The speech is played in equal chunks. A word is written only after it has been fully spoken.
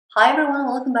Hi everyone,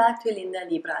 welcome back to Linda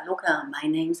Libra Loca. My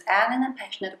name's Anne and I'm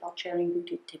passionate about sharing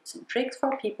beauty tips and tricks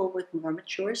for people with more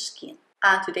mature skin.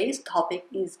 And today's topic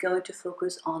is going to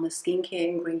focus on a skincare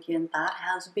ingredient that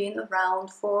has been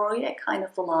around for kind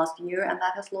of the last year, and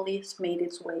that has slowly made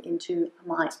its way into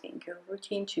my skincare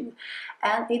routine too.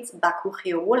 And it's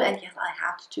Bakuchiol, and yes, I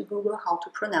had to Google how to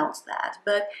pronounce that.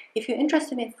 But if you're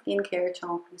interested in skincare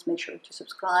channel, please make sure to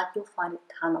subscribe. You'll find a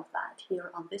ton of that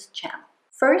here on this channel.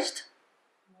 First,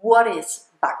 what is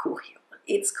Bakuchiol?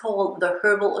 It's called the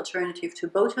herbal alternative to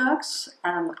Botox,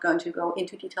 and I'm not going to go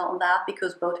into detail on that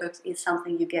because Botox is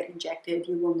something you get injected.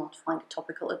 You will not find a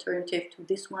topical alternative to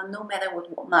this one, no matter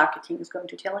what marketing is going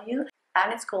to tell you.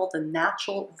 And it's called the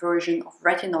natural version of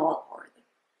retinol, or the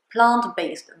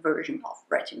plant-based version of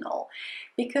retinol,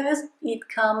 because it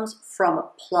comes from a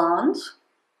plant.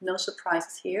 No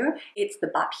surprises here. It's the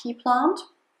Baphi plant,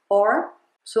 or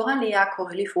Soralea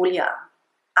coralifolia.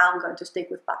 I'm going to stick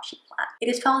with Baphi plant. It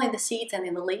is found in the seeds and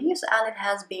in the leaves, and it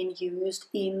has been used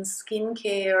in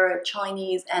skincare,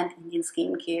 Chinese and Indian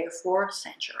skincare for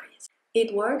centuries.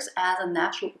 It works as a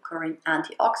natural occurring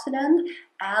antioxidant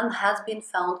and has been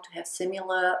found to have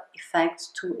similar effects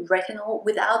to retinol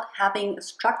without having a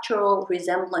structural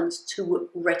resemblance to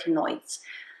retinoids.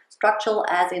 Structural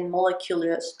as in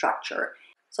molecular structure.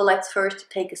 So let's first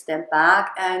take a step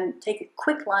back and take a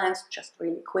quick glance, just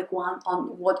really quick one,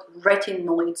 on what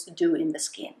retinoids do in the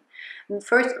skin. And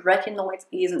first, retinoids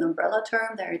is an umbrella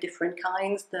term. There are different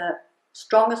kinds. The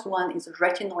strongest one is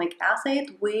retinoic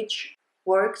acid, which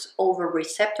works over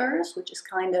receptors, which is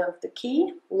kind of the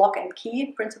key, lock and key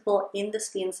principle in the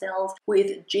skin cells,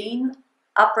 with gene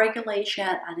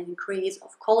upregulation and an increase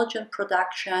of collagen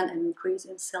production, an increase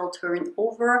in cell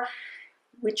turnover,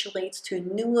 which leads to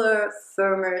newer,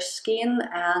 firmer skin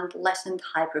and lessened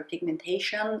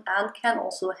hyperpigmentation, and can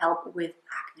also help with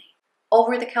acne.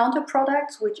 Over-the-counter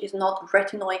products, which is not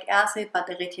retinoic acid but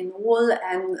the retinol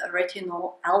and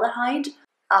retinol aldehyde,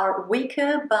 are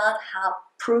weaker but have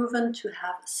proven to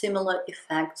have similar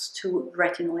effects to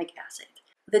retinoic acid.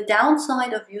 The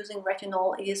downside of using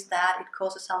retinol is that it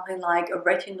causes something like a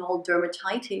retinol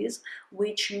dermatitis,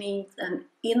 which means an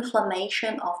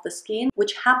inflammation of the skin,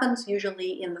 which happens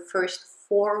usually in the first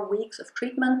 4 weeks of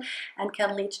treatment and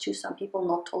can lead to some people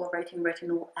not tolerating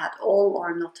retinol at all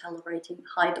or not tolerating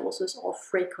high doses or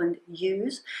frequent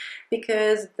use,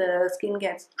 because the skin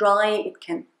gets dry, it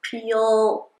can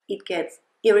peel, it gets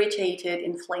irritated,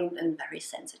 inflamed, and very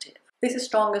sensitive. This is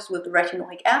strongest with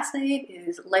retinoic acid. It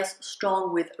is less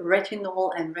strong with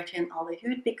retinol and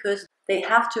retinaldehyde because they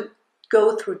have to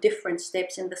go through different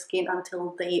steps in the skin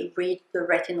until they reach the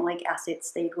retinoic acid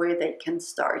state where they can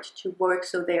start to work,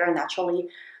 so they are naturally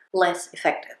less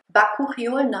effective.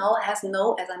 Bakuchiol now has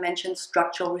no, as I mentioned,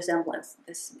 structural resemblance.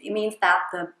 It means that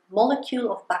the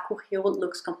molecule of Bakuchiol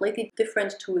looks completely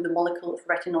different to the molecule of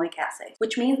retinoic acid,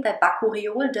 which means that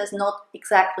Bakuchiol does not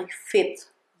exactly fit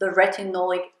the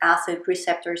retinoic acid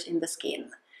receptors in the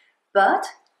skin, but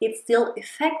it still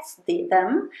affects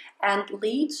them and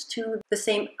leads to the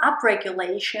same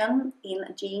upregulation in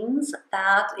genes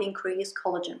that increase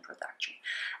collagen production.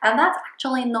 And that's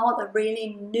actually not a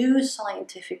really new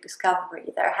scientific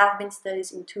discovery. There have been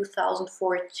studies in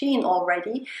 2014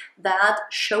 already that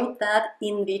showed that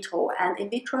in vitro, and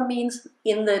in vitro means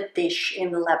in the dish,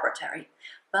 in the laboratory.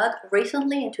 But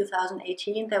recently, in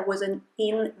 2018, there was an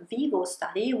in vivo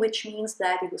study, which means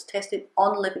that it was tested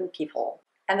on living people.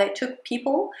 And they took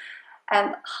people,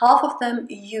 and half of them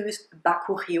used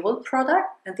Bakuchiol product,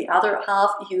 and the other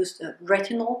half used a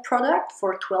retinol product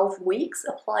for 12 weeks,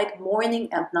 applied morning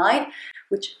and night,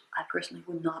 which I personally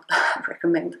would not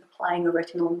recommend applying a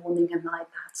retinol morning and night.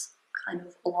 That's kind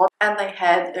of a lot. And they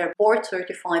had a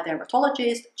board-certified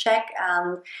dermatologist check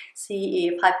and see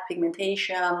if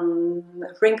hyperpigmentation,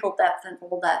 wrinkle depth, and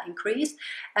all that increased.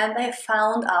 And they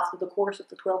found after the course of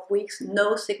the 12 weeks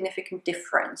no significant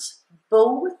difference.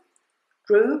 Both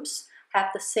groups had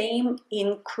the same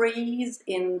increase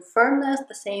in firmness,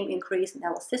 the same increase in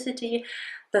elasticity,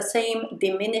 the same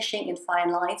diminishing in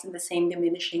fine lines, and the same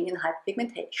diminishing in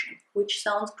hyperpigmentation, which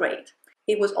sounds great.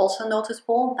 It was also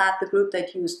noticeable that the group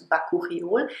that used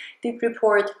Bakuchiol did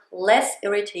report less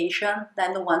irritation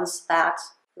than the ones that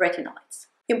retinoids.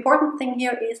 The important thing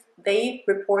here is they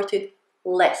reported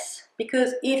less,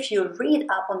 because if you read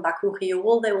up on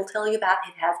Bakuchiol, they will tell you that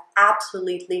it has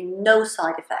absolutely no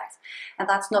side effects. And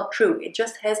that's not true. It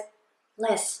just has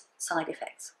less side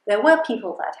effects. There were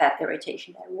people that had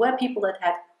irritation. There were people that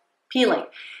had peeling.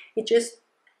 It just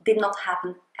did not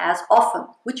happen as often,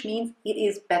 which means it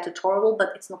is better tolerable,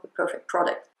 but it's not the perfect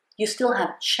product. You still have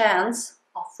a chance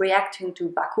of reacting to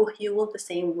Bakuchiol the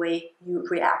same way you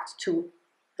react to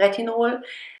retinol.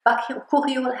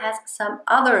 Bakuchiol has some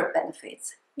other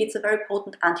benefits. It's a very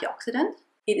potent antioxidant.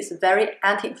 It is very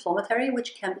anti-inflammatory,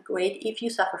 which can be great if you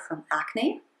suffer from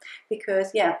acne,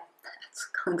 because yeah, that's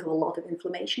kind of a lot of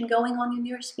inflammation going on in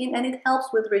your skin, and it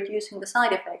helps with reducing the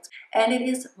side effects, and it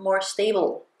is more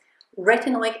stable.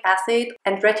 Retinoic acid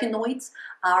and retinoids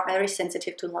are very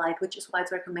sensitive to light, which is why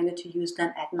it's recommended to use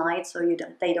them at night so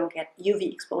they don't get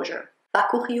UV exposure.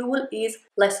 Bakuchiol is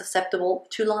less susceptible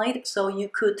to light, so you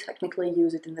could technically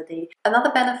use it in the day.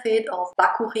 Another benefit of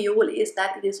Bakuchiol is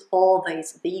that it is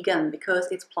always vegan because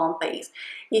it's plant-based.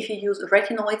 If you use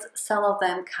retinoids, some of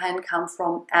them can come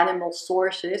from animal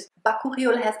sources.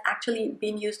 Bakuchiol has actually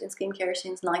been used in skincare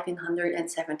since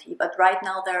 1970, but right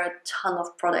now there are a ton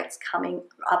of products coming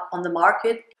up on the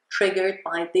market triggered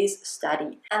by this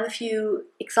study. And a few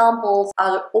examples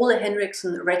are Ole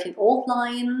Henriksen Retinol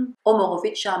line,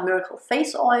 Omorovica Miracle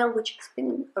Face Oil, which has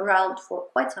been around for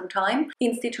quite some time,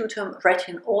 Instytutum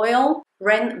RetinOil,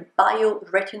 Ren Bio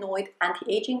Retinoid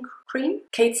Anti-Aging Cream.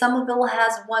 Kate Somerville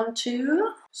has one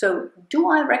too. So do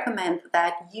I recommend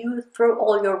that you throw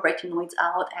all your retinoids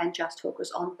out and just focus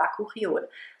on Bakuchiol?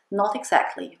 Not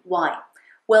exactly. Why?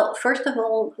 Well, first of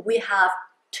all, we have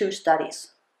two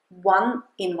studies. One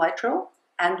in vitro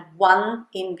and one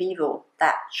in vivo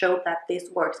that showed that this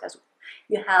works as well.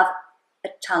 You have a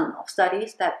ton of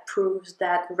studies that proves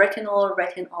that retinol,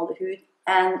 retinaldehyde,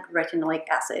 and retinoic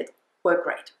acid work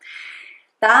great.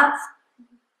 That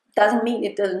doesn't mean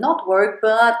it does not work,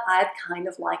 but I'd kind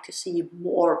of like to see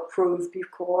more proof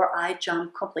before I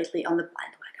jump completely on the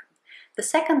bandwagon. The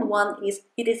second one is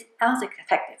it is as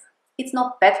effective. It's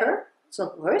not better, it's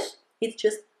not worse, it's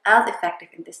just as effective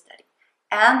in this study.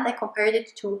 And they compared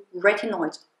it to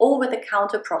retinoids,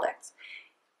 over-the-counter products.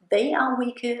 They are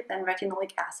weaker than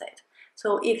retinoic acid.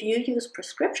 So if you use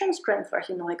prescription strength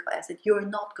retinoic acid, you're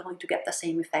not going to get the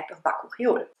same effect of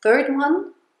Bakuchiol. Third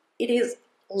one, it is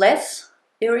less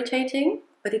irritating,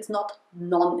 but it's not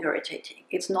non-irritating.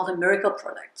 It's not a miracle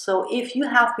product. So if you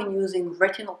have been using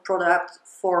retinol products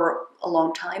for a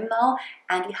long time now,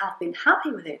 and you have been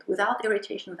happy with it, without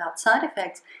irritation, without side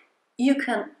effects, you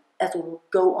can as well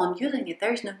go on using it.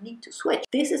 There is no need to switch.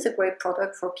 This is a great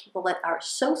product for people that are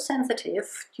so sensitive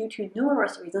due to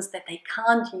numerous reasons that they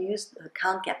can't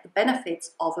get the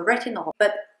benefits of a retinol.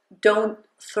 But don't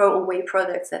throw away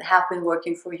products that have been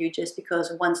working for you just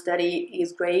because one study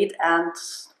is great and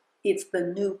it's the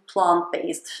new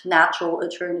plant-based natural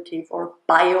alternative, or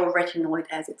bioretinoid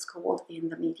as it's called in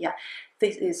the media.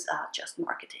 This is just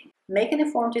marketing. Make an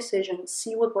informed decision,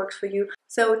 see what works for you.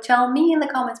 So tell me in the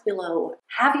comments below,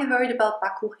 have you heard about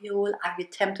Bakuchiol? Are you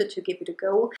tempted to give it a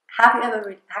go? Have you ever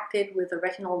reacted with the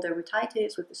retinal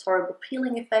dermatitis, with this horrible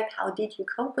peeling effect? How did you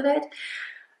cope with it?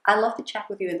 I'd love to chat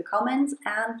with you in the comments,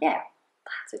 and yeah,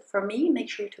 that's it from me.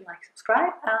 Make sure to like,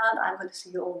 subscribe, and I'm going to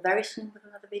see you all very soon with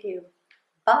another video.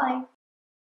 Bye!